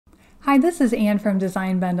Hi, this is Ann from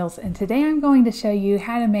Design Bundles, and today I'm going to show you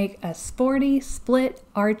how to make a sporty split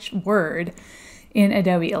arch word in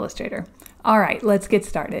Adobe Illustrator. All right, let's get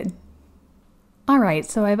started. All right,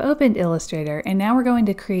 so I've opened Illustrator and now we're going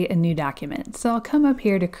to create a new document. So I'll come up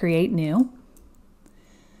here to Create New,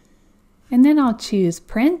 and then I'll choose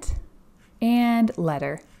Print and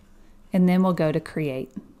Letter, and then we'll go to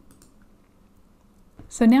Create.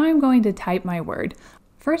 So now I'm going to type my word.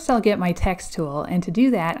 First, I'll get my text tool, and to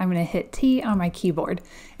do that, I'm going to hit T on my keyboard,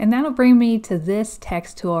 and that'll bring me to this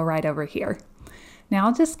text tool right over here. Now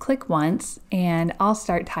I'll just click once, and I'll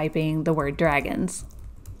start typing the word dragons.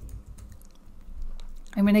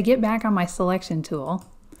 I'm going to get back on my selection tool,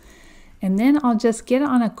 and then I'll just get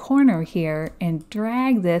on a corner here and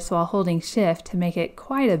drag this while holding Shift to make it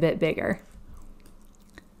quite a bit bigger.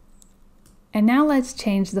 And now let's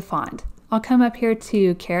change the font. I'll come up here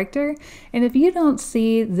to Character, and if you don't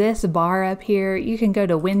see this bar up here, you can go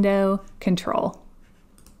to Window, Control.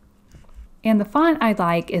 And the font I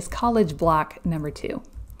like is College Block number 2.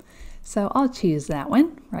 So I'll choose that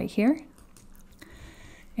one right here.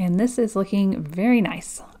 And this is looking very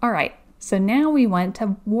nice. All right, so now we want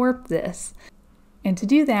to warp this. And to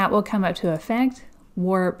do that, we'll come up to Effect,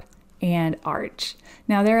 Warp, and Arch.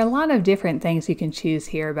 Now there are a lot of different things you can choose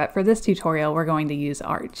here, but for this tutorial, we're going to use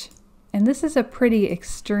Arch. And this is a pretty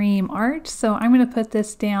extreme arch, so I'm going to put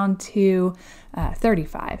this down to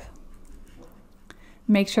 35.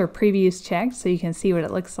 Make sure Preview's checked so you can see what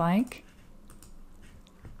it looks like.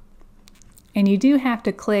 And you do have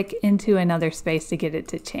to click into another space to get it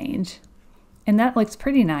to change. And that looks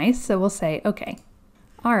pretty nice, so we'll say OK.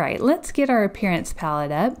 All right, let's get our Appearance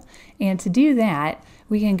palette up. And to do that,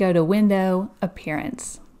 we can go to Window,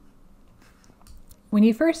 Appearance. When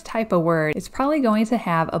you first type a word, it's probably going to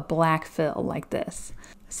have a black fill like this.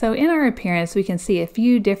 So in our appearance, we can see a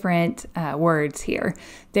few different words here.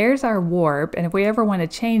 There's our warp, and if we ever want to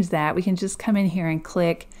change that, we can just come in here and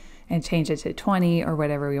click and change it to 20 or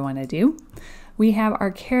whatever we want to do. We have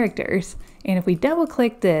our characters, and if we double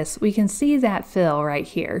click this, we can see that fill right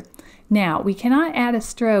here. Now, we cannot add a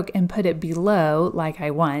stroke and put it below like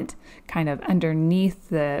I want, kind of underneath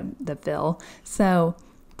the fill. So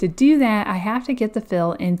to do that, I have to get the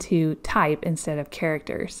fill into type instead of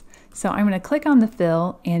characters. So I'm going to click on the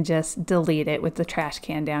fill and just delete it with the trash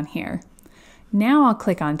can down here. Now I'll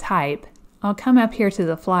click on type. I'll come up here to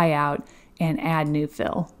the flyout and add new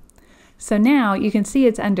fill. So now you can see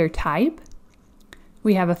it's under type.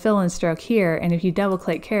 We have a fill and stroke here, and if you double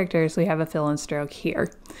click characters, we have a fill and stroke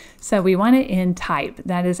here. So we want it in type.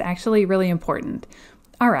 That is actually really important.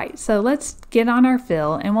 All right, so let's get on our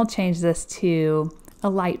fill and we'll change this to a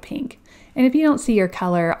light pink. And if you don't see your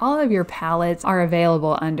color, all of your palettes are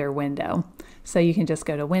available under Window. So you can just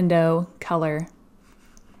go to Window, Color,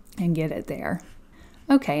 and get it there.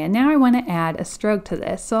 Okay, and now I want to add a stroke to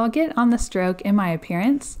this. So I'll get on the stroke in my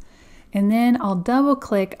appearance, and then I'll double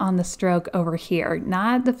click on the stroke over here,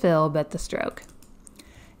 not the fill, but the stroke.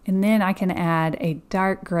 And then I can add a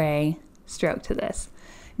dark gray stroke to this.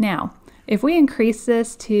 Now, if we increase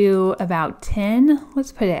this to about 10,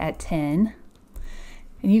 let's put it at 10,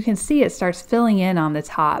 and you can see it starts filling in on the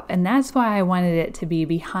top, and that's why I wanted it to be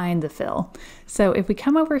behind the fill. So if we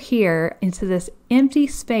come over here into this empty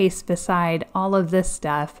space beside all of this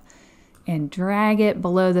stuff and drag it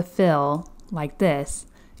below the fill like this,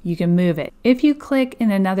 you can move it. If you click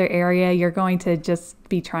in another area, you're going to just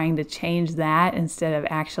be trying to change that instead of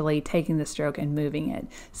actually taking the stroke and moving it.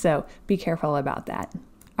 So be careful about that.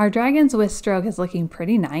 Our dragons with stroke is looking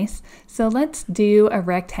pretty nice, so let's do a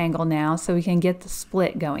rectangle now so we can get the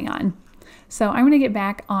split going on. So I'm going to get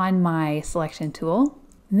back on my selection tool,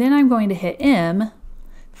 then I'm going to hit M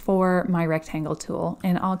for my rectangle tool,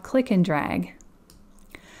 and I'll click and drag.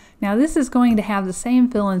 Now this is going to have the same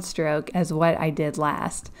fill and stroke as what I did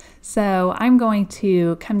last. So I'm going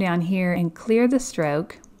to come down here and clear the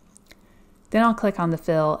stroke, then I'll click on the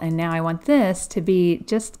fill, and now I want this to be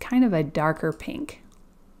just kind of a darker pink.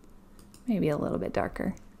 Maybe a little bit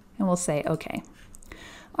darker, and we'll say OK.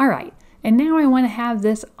 All right, and now I want to have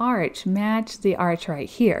this arch match the arch right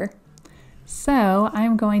here. So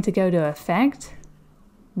I'm going to go to Effect,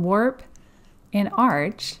 Warp, and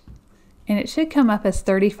Arch, and it should come up as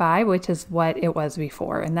 35, which is what it was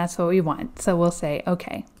before, and that's what we want. So we'll say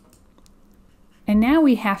OK. And now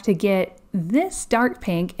we have to get this dark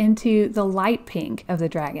pink into the light pink of the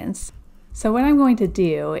dragons. So what I'm going to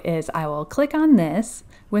do is I will click on this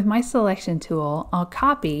with my selection tool, I'll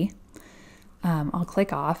copy, I'll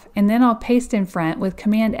click off, and then I'll paste in front with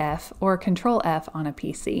Command F or Control F on a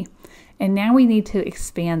PC. And now we need to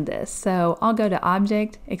expand this. So I'll go to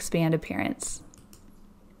Object, Expand Appearance.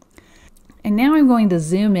 And now I'm going to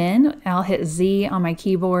zoom in. I'll hit Z on my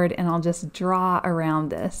keyboard and I'll just draw around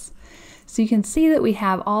this. So you can see that we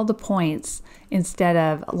have all the points instead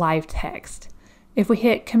of live text. If we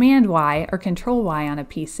hit Command Y or Control Y on a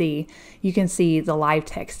PC, you can see the live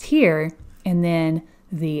text here and then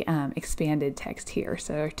the expanded text here.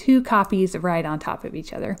 So there are two copies right on top of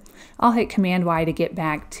each other. I'll hit Command Y to get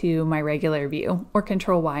back to my regular view, or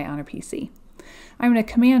Control Y on a PC. I'm going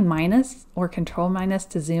to Command minus or Control minus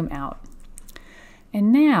to zoom out.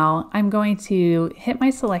 And now I'm going to hit my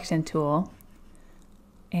selection tool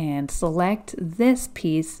and select this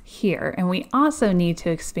piece here. And we also need to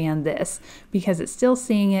expand this because it's still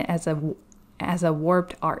seeing it as a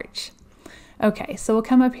warped arch. Okay, so we'll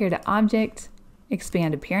come up here to Object,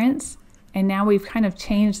 Expand Appearance, and now we've kind of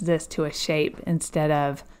changed this to a shape instead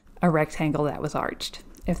of a rectangle that was arched,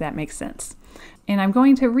 if that makes sense. And I'm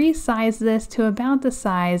going to resize this to about the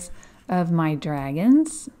size of my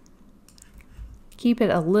dragons. Keep it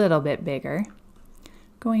a little bit bigger.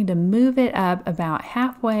 Going to move it up about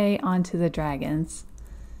halfway onto the dragon's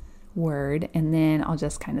word, and then I'll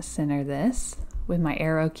just kind of center this with my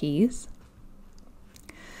arrow keys.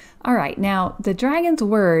 All right, now the dragon's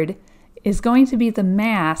word is going to be the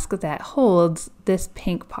mask that holds this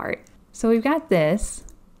pink part. So we've got this,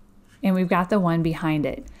 and we've got the one behind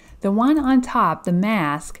it. The one on top, the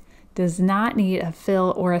mask, does not need a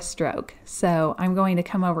fill or a stroke. So I'm going to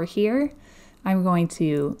come over here. I'm going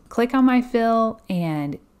to click on my fill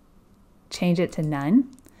and change it to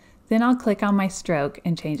none. Then I'll click on my stroke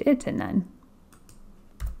and change it to none.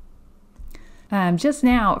 Just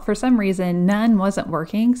now, for some reason, none wasn't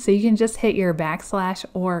working, so you can just hit your backslash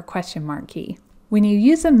or question mark key. When you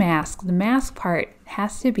use a mask, the mask part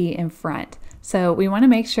has to be in front. So we want to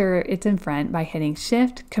make sure it's in front by hitting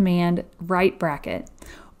Shift, Command, right bracket,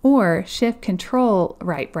 or Shift, Control,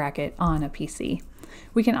 right bracket on a PC.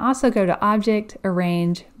 We can also go to Object,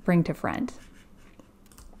 Arrange, Bring to Front.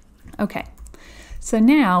 Okay, so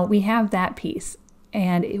now we have that piece.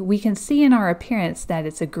 And we can see in our appearance that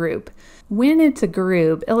it's a group. When it's a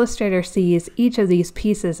group, Illustrator sees each of these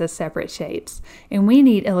pieces as separate shapes, and we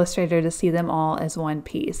need Illustrator to see them all as one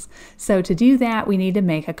piece. So to do that, we need to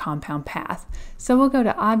make a compound path. So we'll go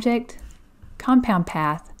to Object, Compound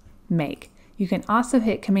Path, Make. You can also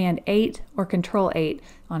hit Command 8 or Control 8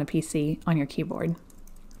 on a PC on your keyboard.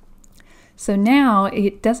 So now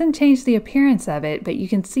it doesn't change the appearance of it, but you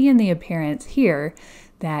can see in the appearance here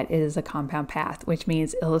that is a compound path, which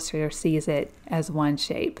means Illustrator sees it as one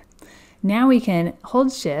shape. Now we can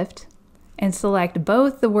hold Shift and select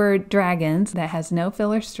both the word dragons that has no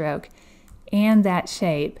fill or stroke and that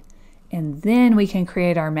shape, and then we can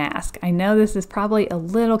create our mask. I know this is probably a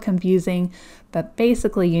little confusing, but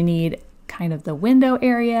basically you need kind of the window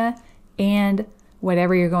area and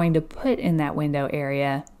whatever you're going to put in that window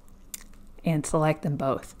area and select them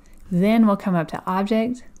both. Then we'll come up to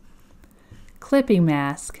Object, Clipping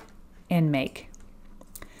Mask, and Make.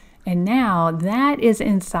 And now that is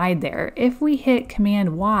inside there. If we hit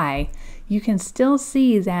Command Y, you can still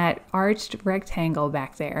see that arched rectangle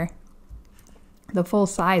back there, the full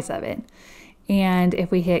size of it. And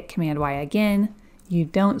if we hit Command Y again, you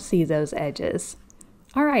don't see those edges.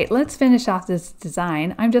 All right, let's finish off this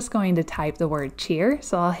design. I'm just going to type the word cheer.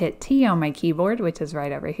 So I'll hit T on my keyboard, which is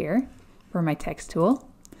right over here for my text tool.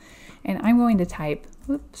 And I'm going to type,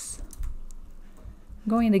 whoops, I'm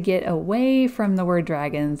going to get away from the word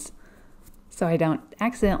dragons so I don't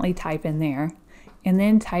accidentally type in there, and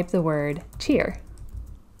then type the word cheer.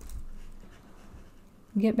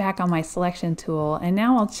 Get back on my selection tool, and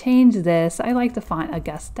now I'll change this. I like the font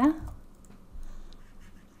Augusta.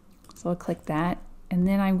 So I'll click that, and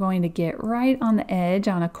then I'm going to get right on the edge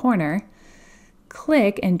on a corner,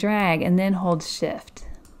 click and drag, and then hold Shift.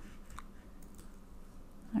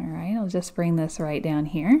 All right, I'll just bring this right down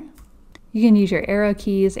here. You can use your arrow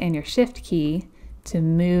keys and your Shift key to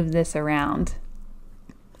move this around.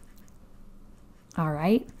 All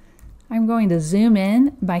right, I'm going to zoom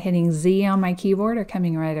in by hitting Z on my keyboard or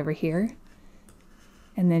coming right over here,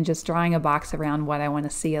 and then just drawing a box around what I want to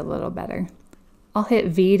see a little better. I'll hit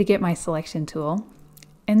V to get my selection tool,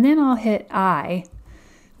 and then I'll hit I,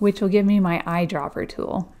 which will give me my eyedropper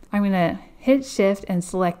tool. I'm going to hit Shift and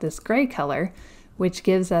select this gray color, which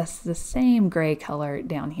gives us the same gray color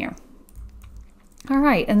down here. All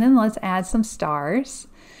right, and then let's add some stars.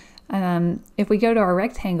 If we go to our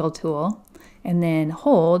rectangle tool and then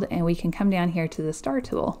hold, and we can come down here to the star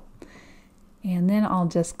tool. And then I'll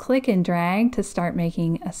just click and drag to start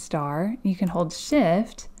making a star. You can hold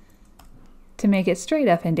Shift to make it straight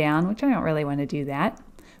up and down, which I don't really want to do that.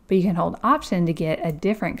 But you can hold Option to get a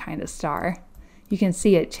different kind of star. You can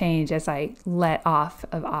see it change as I let off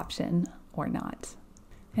of Option or not.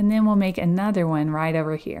 And then we'll make another one right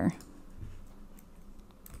over here.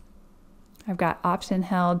 I've got Option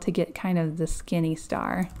held to get kind of the skinny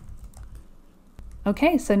star.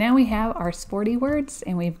 Okay, so now we have our sporty words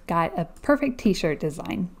and we've got a perfect t-shirt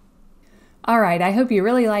design. Alright, I hope you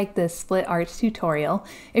really liked this split arch tutorial.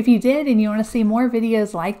 If you did and you want to see more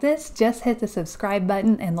videos like this, just hit the subscribe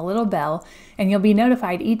button and the little bell and you'll be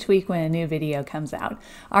notified each week when a new video comes out.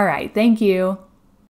 Alright, thank you.